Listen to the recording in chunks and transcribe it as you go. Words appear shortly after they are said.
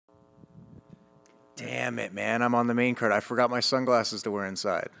Damn it, man. I'm on the main card. I forgot my sunglasses to wear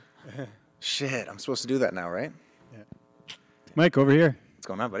inside. Shit, I'm supposed to do that now, right? Yeah. Mike, over here. What's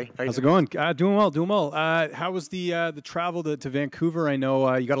going on, buddy? How's it going? Doing well, doing well. How was the travel to Vancouver? I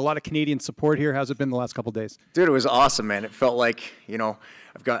know you got a lot of Canadian support here. How's it been the last couple of days? Dude, it was awesome, man. It felt like,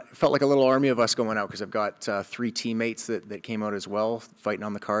 felt like a little army of us going out because I've got 3 teammates that came out as well, fighting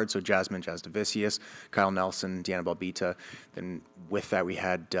on the card. So Jazz Davicius, Kyle Nelson, Deanna Balbita. Then with that, we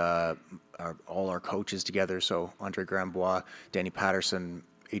had all our coaches together. So Andre Grambois, Danny Patterson,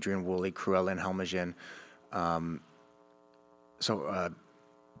 Adrian Woolley, Cruellen Helmegen.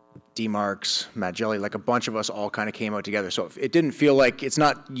 D-Marks, Matt Jelly, like a bunch of us all kind of came out together. So it didn't feel like it's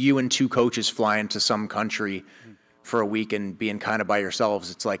not you and 2 coaches flying to some country for a week and being kind of by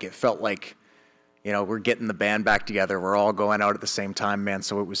yourselves. It's like it felt like, we're getting the band back together. We're all going out at the same time, man.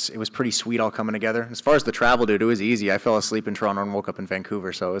 So it was pretty sweet all coming together. As far as the travel, dude, it was easy. I fell asleep in Toronto and woke up in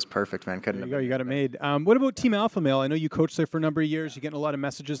Vancouver, so it was perfect, man. There you go. You got it made. What about Team Alpha Male? I know you coached there for a number of years. You're getting a lot of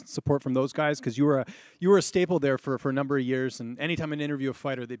messages and support from those guys because you were a staple there for a number of years. And anytime I interview a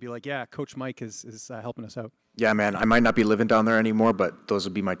fighter, they'd be like, "Yeah, Coach Mike is helping us out." Yeah, man. I might not be living down there anymore, but those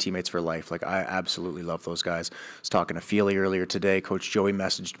would be my teammates for life. Like I absolutely love those guys. I was talking to Feely earlier today. Coach Joey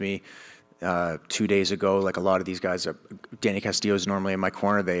messaged me 2 days ago. Like a lot of these guys, Danny Castillo is normally in my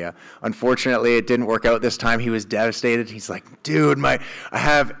corner. They unfortunately it didn't work out this time. He was devastated. He's like, "Dude, I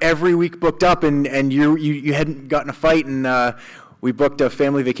have every week booked up, and you hadn't gotten a fight, and we booked a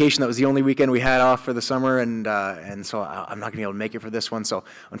family vacation. That was the only weekend we had off for the summer, and so I'm not gonna be able to make it for this one. So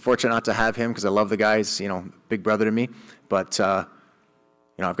unfortunate not to have him because I love the guys. Big brother to me, but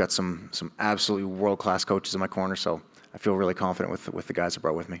I've got some absolutely world-class coaches in my corner, so I feel really confident with the guys I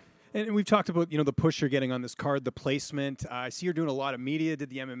brought with me. And we've talked about, the push you're getting on this card, the placement. I see you're doing a lot of media, did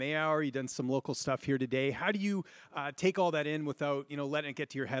the MMA Hour, you've done some local stuff here today. How do you take all that in without, letting it get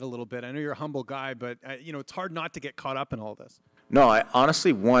to your head a little bit? I know you're a humble guy, but, it's hard not to get caught up in all this. No, I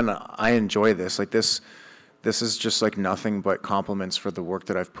honestly, I enjoy this. Like this is just like nothing but compliments for the work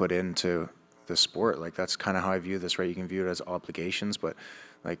that I've put into the sport. Like that's kind of how I view this, right? You can view it as obligations, but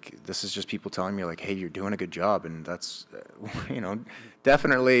like this is just people telling me like, "Hey, you're doing a good job," and that's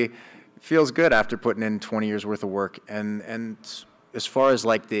definitely feels good after putting in 20 years worth of work. And as far as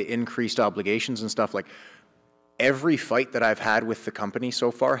like the increased obligations and stuff, like every fight that I've had with the company so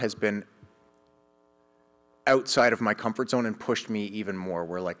far has been outside of my comfort zone and pushed me even more.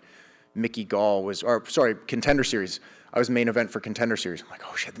 Where like Mickey Gall Contender Series. I was main event for Contender Series. I'm like,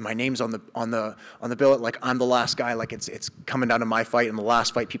 oh shit, my name's on the bill. Like I'm the last guy. Like it's coming down to my fight, and the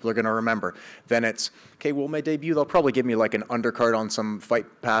last fight people are gonna remember. Then it's okay. Well, my debut, they'll probably give me like an undercard on some Fight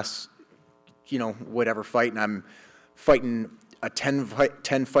Pass, whatever fight, and I'm fighting a 10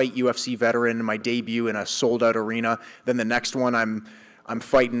 fight UFC veteran in my debut in a sold out arena. Then the next one, I'm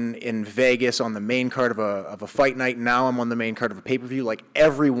fighting in Vegas on the main card of a fight night. Now I'm on the main card of a pay-per-view. Like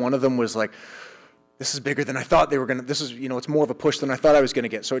every one of them was like, this is bigger than I thought they were going to, this is, it's more of a push than I thought I was going to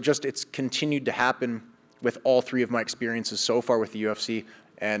get. So it's continued to happen with all 3 of my experiences so far with the UFC.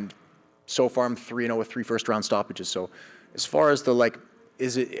 And so far I'm 3-0 with 3 first-round stoppages. So as far as the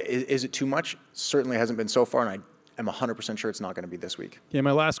is it too much? Certainly hasn't been so far, and I am 100% sure it's not going to be this week. Yeah,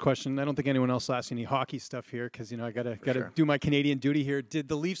 my last question. I don't think anyone else asked any hockey stuff here because I gotta do my Canadian duty here. Did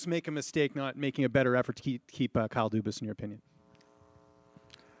the Leafs make a mistake not making a better effort to keep Kyle Dubas, in your opinion?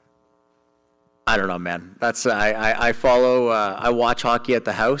 I don't know, man. That's I follow. I watch hockey at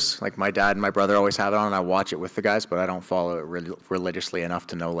the house. Like my dad and my brother always have it on. And I watch it with the guys, but I don't follow it religiously enough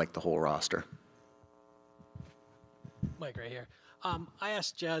to know like the whole roster. Mike, right here. I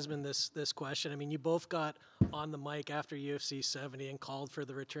asked Jasmine this question. I mean, you both got on the mic after UFC 70 and called for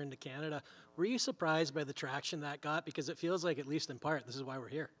the return to Canada. Were you surprised by the traction that got? Because it feels like, at least in part, this is why we're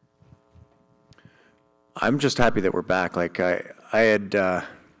here. I'm just happy that we're back. Like I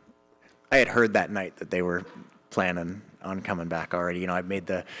had heard that night that they were planning on coming back already. I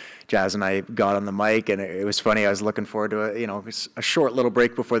made Jazz and I got on the mic, and it was funny. I was looking forward to a short little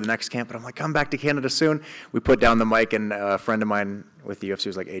break before the next camp, but I'm like, come back to Canada soon. We put down the mic, and a friend of mine with the UFC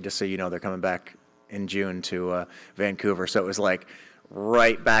was like, hey, just so you know, they're coming back in June to Vancouver. So it was like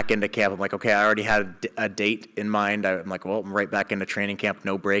right back into camp. I'm like, okay, I already had a date in mind. I'm like, well, I'm right back into training camp,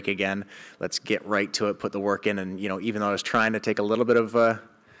 no break again. Let's get right to it, put the work in. And, even though I was trying to take a little bit of a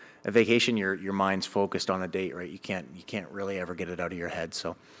vacation, your mind's focused on a date, right? You can't really ever get it out of your head.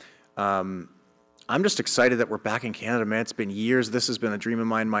 So I'm just excited that we're back in Canada, man. It's been years. This has been a dream of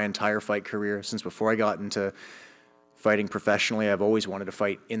mine my entire fight career. Since before I got into fighting professionally, I've always wanted to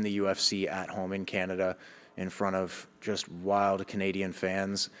fight in the UFC at home in Canada in front of just wild Canadian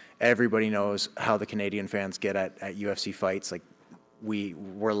fans. Everybody knows how the Canadian fans get at UFC fights. Like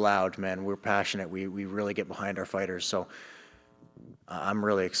we're loud, man. We're passionate. We really get behind our fighters. So I'm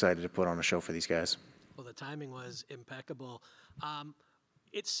really excited to put on a show for these guys. Well, the timing was impeccable.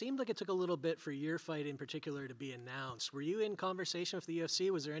 It seemed like it took a little bit for your fight in particular to be announced. Were you in conversation with the UFC?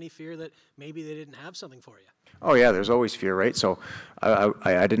 Was there any fear that maybe they didn't have something for you? Oh yeah, there's always fear, right? So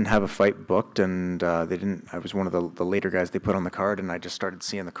I didn't have a fight booked, and they didn't. I was one of the later guys they put on the card, and I just started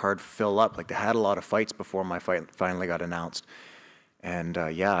seeing the card fill up. Like, they had a lot of fights before my fight finally got announced. And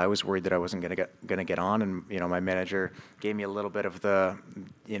yeah, I was worried that I wasn't gonna get on, and my manager gave me a little bit of the,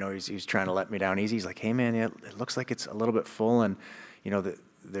 he's trying to let me down easy. He's like, hey man, yeah, it looks like it's a little bit full, and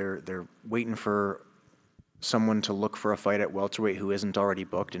they're waiting for someone to look for a fight at welterweight who isn't already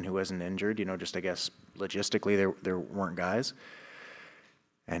booked and who isn't injured. Just, I guess, logistically there weren't guys.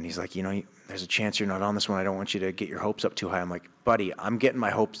 And he's like, there's a chance you're not on this one. I don't want you to get your hopes up too high. I'm like, buddy, I'm getting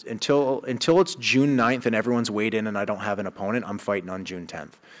my hopes until it's June 9th and everyone's weighed in and I don't have an opponent. I'm fighting on June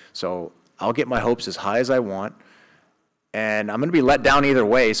 10th. So I'll get my hopes as high as I want. And I'm going to be let down either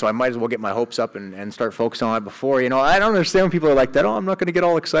way, so I might as well get my hopes up and start focusing on it before. I don't understand when people are like that. Oh, I'm not going to get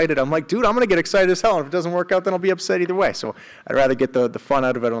all excited. I'm like, dude, I'm going to get excited as hell. And if it doesn't work out, then I'll be upset either way. So I'd rather get the fun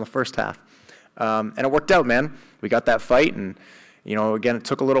out of it on the first half. And it worked out, man. We got that fight, and again, it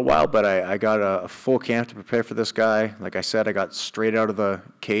took a little while, but I got a full camp to prepare for this guy. Like I said, I got straight out of the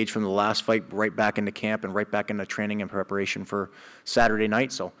cage from the last fight, right back into camp and right back into training and preparation for Saturday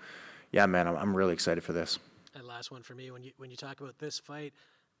night. So, yeah, man, I'm really excited for this. And last one for me, when you talk about this fight,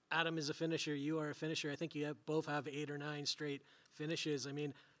 Adam is a finisher, you are a finisher. I think you both have 8 or 9 straight finishes. I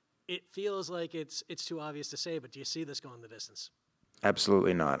mean, it feels like it's too obvious to say, but do you see this going the distance?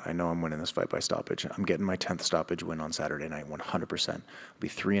 Absolutely not. I know I'm winning this fight by stoppage. I'm getting my 10th stoppage win on Saturday night, 100%. I'll be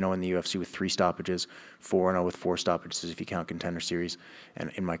 3-0 in the UFC with 3 stoppages, 4-0 with 4 stoppages if you count Contender Series,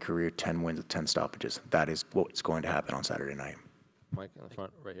 and in my career, 10 wins with 10 stoppages. That is what's going to happen on Saturday night. Mike, in the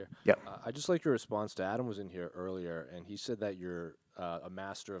front, right here. Yep. I just like your response to Adam was in here earlier, and he said that you're a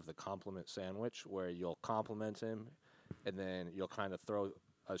master of the compliment sandwich, where you'll compliment him, and then you'll kind of throw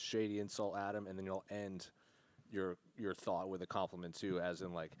a shady insult at him, and then you'll end your thought with a compliment too, as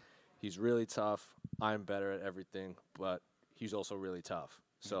in, like, he's really tough, I'm better at everything, but he's also really tough.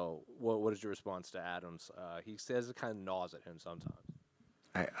 So what is your response to Adam's? He says it kind of gnaws at him sometimes.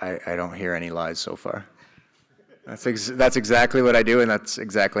 I don't hear any lies so far. That's exactly what I do, and that's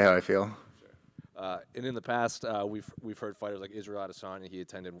exactly how I feel. Sure. And in the past, we've heard fighters like Israel Adesanya. He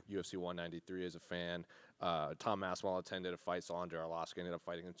attended UFC 193 as a fan. Tom Masvidal attended a fight, so Andre Arlovski ended up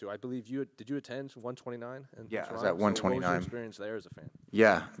fighting him too. I believe did you attend 129? Yeah, I was at 129. So what was your experience there as a fan?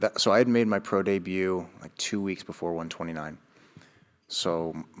 Yeah, so I had made my pro debut like 2 weeks before 129.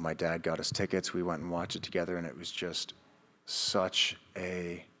 So my dad got us tickets. We went and watched it together, and it was just such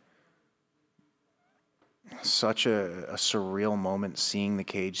a surreal moment, seeing the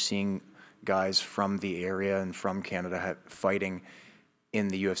cage, seeing guys from the area and from Canada fighting in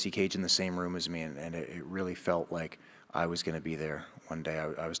the UFC cage in the same room as me, and it really felt like I was going to be there one day.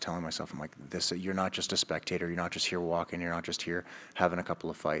 I was telling myself, I'm like, you're not just a spectator, you're not just here walking, you're not just here having a couple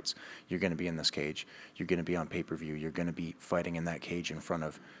of fights. You're going to be in this cage. You're going to be on pay-per-view. You're going to be fighting in that cage in front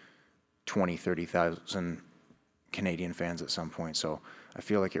of 20, 30,000 Canadian fans at some point. So I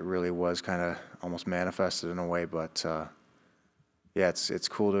feel like it really was kind of almost manifested in a way, but yeah, it's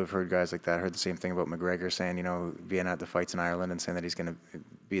cool to have heard guys like that. I heard the same thing about McGregor saying, being at the fights in Ireland and saying that he's going to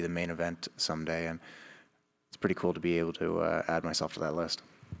be the main event someday, and it's pretty cool to be able to add myself to that list.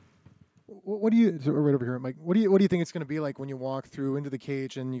 What do you right over here, Mike? What do you think it's going to be like when you walk through into the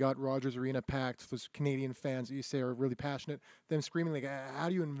cage and you got Rogers Arena packed, those Canadian fans that you say are really passionate, them screaming? Like, how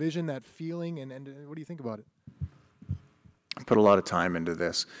do you envision that feeling, and what do you think about it? I put a lot of time into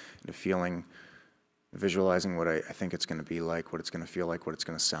this, into feeling, visualizing what I think it's going to be like, what it's going to feel like, what it's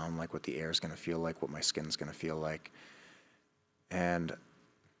going to sound like, what the air is going to feel like, what my skin's going to feel like. And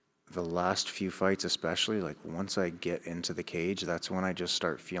the last few fights especially, like once I get into the cage, that's when I just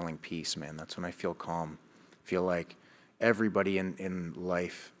start feeling peace, man. That's when I feel calm. Feel like everybody in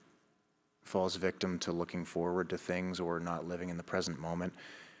life falls victim to looking forward to things or not living in the present moment.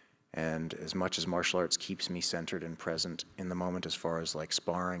 And as much as martial arts keeps me centered and present in the moment as far as like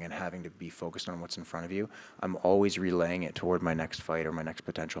sparring and having to be focused on what's in front of you, I'm always relaying it toward my next fight or my next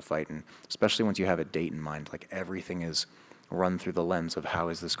potential fight. And especially once you have a date in mind, like everything is run through the lens of how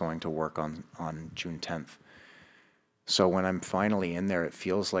is this going to work on June 10th. So when I'm finally in there, it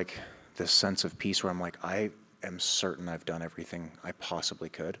feels like this sense of peace where I'm like, I am certain I've done everything I possibly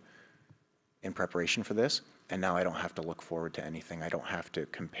could in preparation for this. And now I don't have to look forward to anything. I don't have to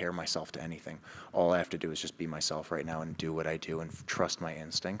compare myself to anything. All I have to do is just be myself right now and do what I do and trust my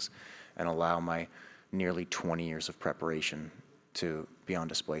instincts and allow my nearly 20 years of preparation to be on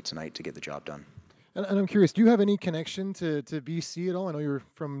display tonight to get the job done. And I'm curious, do you have any connection to BC at all? I know you're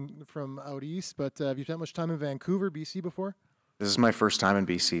from out east, but have you spent much time in Vancouver, BC before? This is my first time in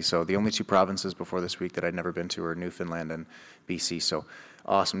BC, so the only two provinces before this week that I'd never been to are Newfoundland and BC. So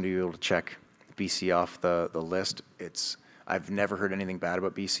awesome to be able to check BC off the list. I've never heard anything bad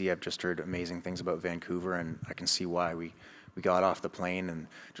about BC. I've just heard amazing things about Vancouver, and I can see why. We got off the plane, and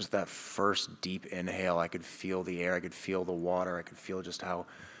just that first deep inhale, I could feel the air, I could feel the water, I could feel just how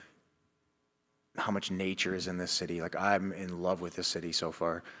much nature is in this city. Like, I'm in love with this city so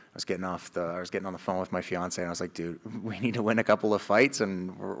far. I was getting on the phone with my fiance, and I was like, dude, we need to win a couple of fights,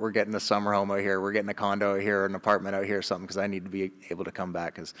 and we're getting a summer home out here. We're getting a condo out here, an apartment out here, or something, because I need to be able to come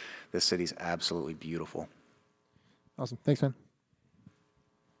back, because this city's absolutely beautiful. Awesome. Thanks, man.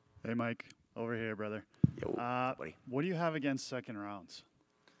 Hey, Mike. Over here, brother. Yo, buddy. What do you have against second rounds?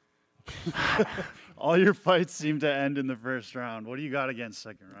 All your fights seem to end in the first round. What do you got against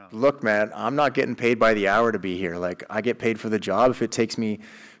second round? Look, man, I'm not getting paid by the hour to be here. Like, I get paid for the job. If it takes me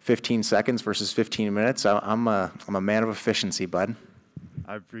 15 seconds versus 15 minutes, I'm a man of efficiency, bud.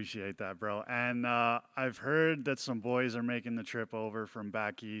 I appreciate that, bro. And I've heard that some boys are making the trip over from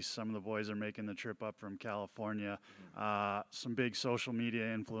back east. Some of the boys are making the trip up from California. Some big social media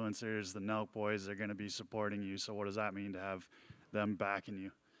influencers, the Nelk boys, are going to be supporting you. So what does that mean to have them backing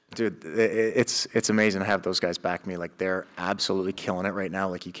you? Dude, it's amazing to have those guys back me. Like, they're absolutely killing it right now.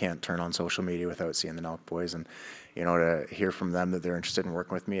 Like, you can't turn on social media without seeing the Nelk boys, and to hear from them that they're interested in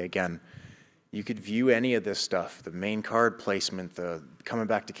working with me again. You could view any of this stuff, the main card placement, the coming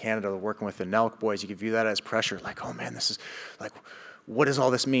back to Canada, working with the Nelk boys. You could view that as pressure. Like, oh man, this is like, what does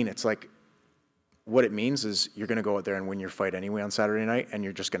all this mean? It's like, what it means is you're going to go out there and win your fight anyway on Saturday night, and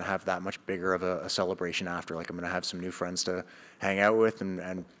you're just going to have that much bigger of a celebration after. Like, I'm going to have some new friends to hang out with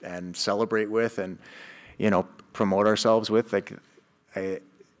and celebrate with, and promote ourselves with. Like, it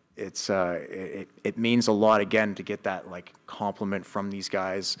means a lot, again, to get that like compliment from these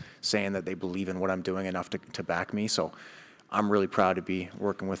guys saying that they believe in what I'm doing enough to back me. So I'm really proud to be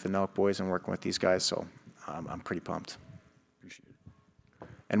working with the Nelk boys and working with these guys. So I'm pretty pumped.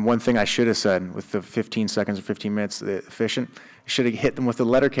 And one thing I should have said with the 15 seconds or 15 minutes, the efficient, I should have hit them with the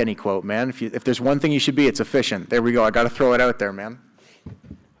Letterkenny quote, man. If there's one thing you should be, it's efficient. There we go. I got to throw it out there, man.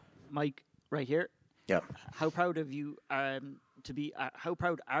 Mike, right here. Yeah. How proud of you how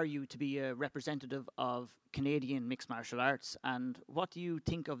proud are you to be a representative of Canadian mixed martial arts, and what do you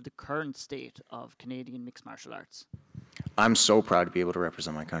think of the current state of Canadian mixed martial arts? I'm so proud to be able to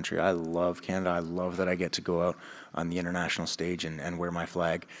represent my country. I love Canada. I love that I get to go out on the international stage and wear my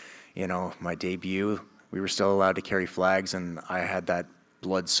flag. My debut, we were still allowed to carry flags, and I had that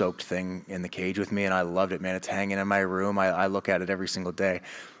blood-soaked thing in the cage with me, and I loved it, man. It's hanging in my room. I look at it every single day.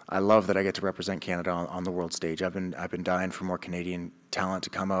 I love that I get to represent Canada on the world stage. I've been dying for more Canadian talent to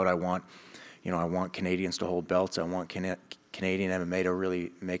come out. I want Canadians to hold belts. I want Canadian MMA to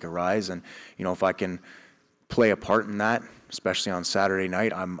really make a rise, and if I can play a part in that, especially on Saturday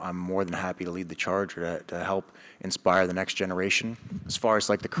night, I'm more than happy to lead the charge or to help inspire the next generation. As far as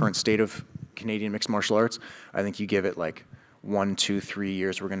like the current state of Canadian mixed martial arts, I think you give it like 1, 2, 3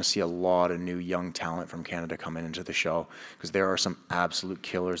 years, we're going to see a lot of new young talent from Canada coming into the show, because there are some absolute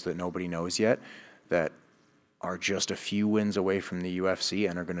killers that nobody knows yet that are just a few wins away from the UFC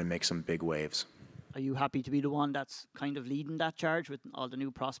and are going to make some big waves. Are you happy to be the one that's kind of leading that charge with all the new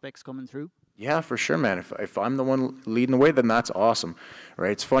prospects coming through? Yeah, for sure, man. If I'm the one leading the way, then that's awesome,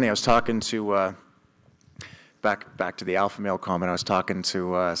 right? It's funny. I was talking to back to the Alpha Male comment. I was talking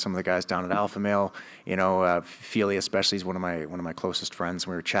to some of the guys down at Alpha Male. Feely especially is one of my closest friends.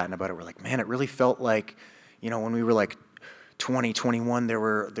 We were chatting about it. We're like, man, it really felt like, when we were like 20, 21, there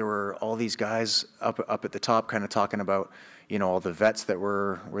were all these guys up at the top, kind of talking about, all the vets that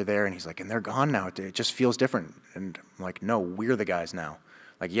were there. And he's like, and they're gone now. It just feels different. And I'm like, no, we're the guys now.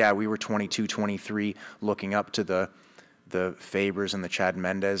 Like, yeah, we were 22, 23, looking up to the Fabers and the Chad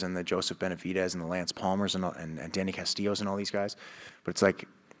Mendez and the Joseph Benavidez and the Lance Palmers and Danny Castillos and all these guys. But it's like,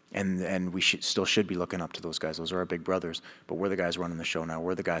 and we still should be looking up to those guys. Those are our big brothers. But we're the guys running the show now.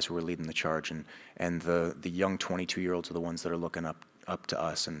 We're the guys who are leading the charge. And the young 22-year-olds are the ones that are looking up to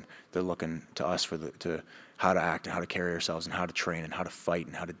us, and they're looking to us for how to act and how to carry ourselves and how to train and how to fight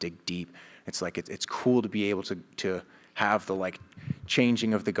and how to dig deep. It's like it's cool to be able to have the like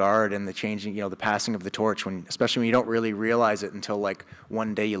changing of the guard and the changing, the passing of the torch, especially when you don't really realize it until like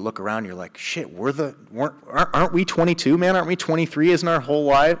one day you look around, you're like, shit, aren't we 22, man? Aren't we 23? Isn't our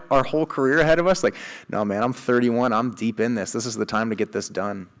whole career ahead of us? Like, no, man, I'm 31. I'm deep in this. This is the time to get this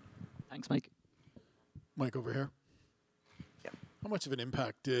done. Thanks, Mike. Mike over here. Yeah. How much of an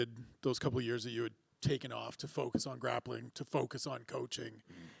impact did those couple of years that you had taken off to focus on grappling, to focus on coaching,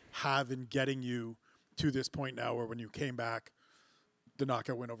 have in getting you to this point now where when you came back, the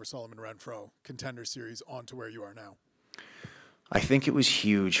knockout win over Solomon Renfro, Contender Series, on to where you are now? I think it was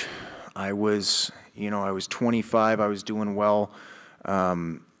huge. I was 25. I was doing well,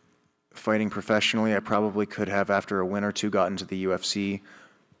 fighting professionally. I probably could have, after a win or two, gotten to the UFC,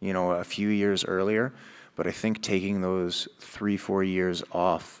 a few years earlier. But I think taking those 3-4 years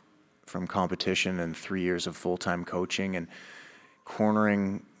off from competition and 3 years of full-time coaching and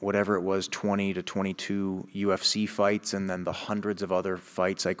cornering whatever it was, 20 to 22 UFC fights, and then the hundreds of other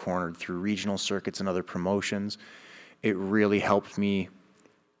fights I cornered through regional circuits and other promotions, it really helped me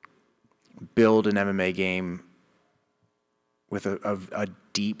build an MMA game with a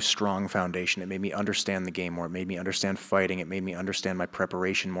deep, strong foundation. It made me understand the game more. It made me understand fighting. It made me understand my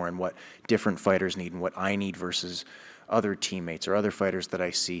preparation more and what different fighters need and what I need versus other teammates or other fighters that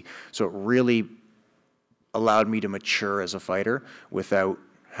I see. So it really allowed me to mature as a fighter without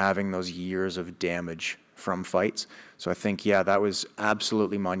having those years of damage from fights. So I think, yeah, that was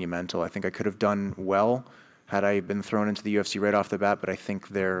absolutely monumental. I think I could have done well had I been thrown into the UFC right off the bat, but I think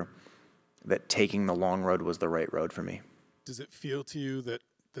that taking the long road was the right road for me. Does it feel to you that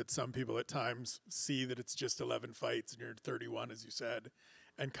some people at times see that it's just 11 fights and you're 31, as you said,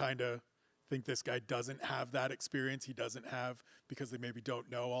 and kind of think this guy doesn't have that experience? He doesn't have, because they maybe don't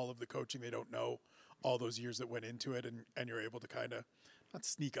know all of the coaching, they don't know all those years that went into it, and you're able to kind of not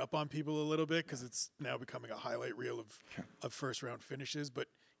sneak up on people a little bit because it's now becoming a highlight reel of first round finishes, but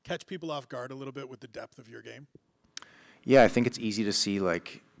catch people off guard a little bit with the depth of your game? Yeah, I think it's easy to see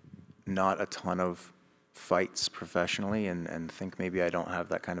not a ton of fights professionally and think maybe I don't have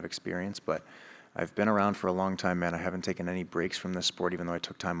that kind of experience, but I've been around for a long time, man. I haven't taken any breaks from this sport, even though I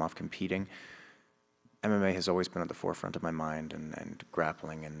took time off competing. MMA has always been at the forefront of my mind, and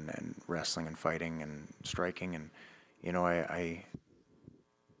grappling and wrestling and fighting and striking, and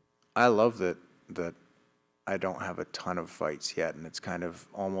I love that I don't have a ton of fights yet, and it's kind of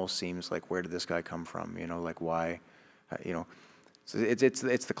almost seems like, where did this guy come from? Why? So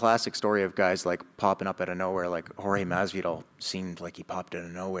it's the classic story of guys popping up out of nowhere. Like Jorge Masvidal seemed like he popped out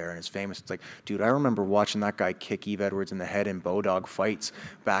of nowhere and is famous. It's like, dude, I remember watching that guy kick Eve Edwards in the head in Bodog fights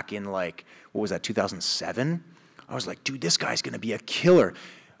back in what was that, 2007? I was like, dude, this guy's gonna be a killer.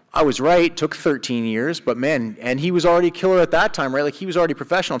 I was right. Took 13 years, but man, and he was already a killer at that time, right? He was already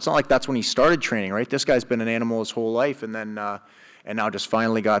professional. It's not like that's when he started training, right? This guy's been an animal his whole life, and then and now just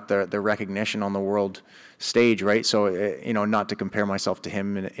finally got the recognition on the world stage, right? So not to compare myself to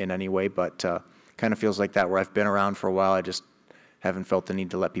him in any way, but kind of feels like that, where I've been around for a while. I just haven't felt the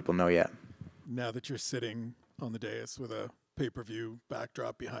need to let people know yet. Now that you're sitting on the dais with a pay-per-view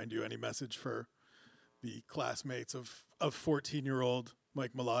backdrop behind you, any message for the classmates of 14-year-old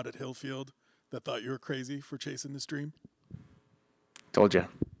Mike Malott at Hillfield that thought you were crazy for chasing this dream? Told you.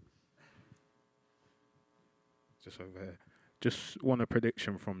 Just over here. Just want a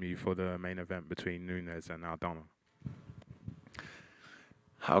prediction from you for the main event between Nunes and Aldana.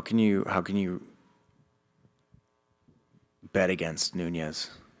 How can you bet against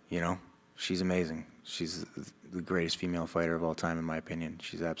Nunes? She's amazing. She's the greatest female fighter of all time, in my opinion.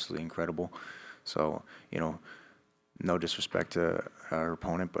 She's absolutely incredible. So, no disrespect to her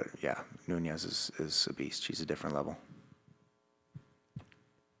opponent, but yeah, Nunes is a beast. She's a different level.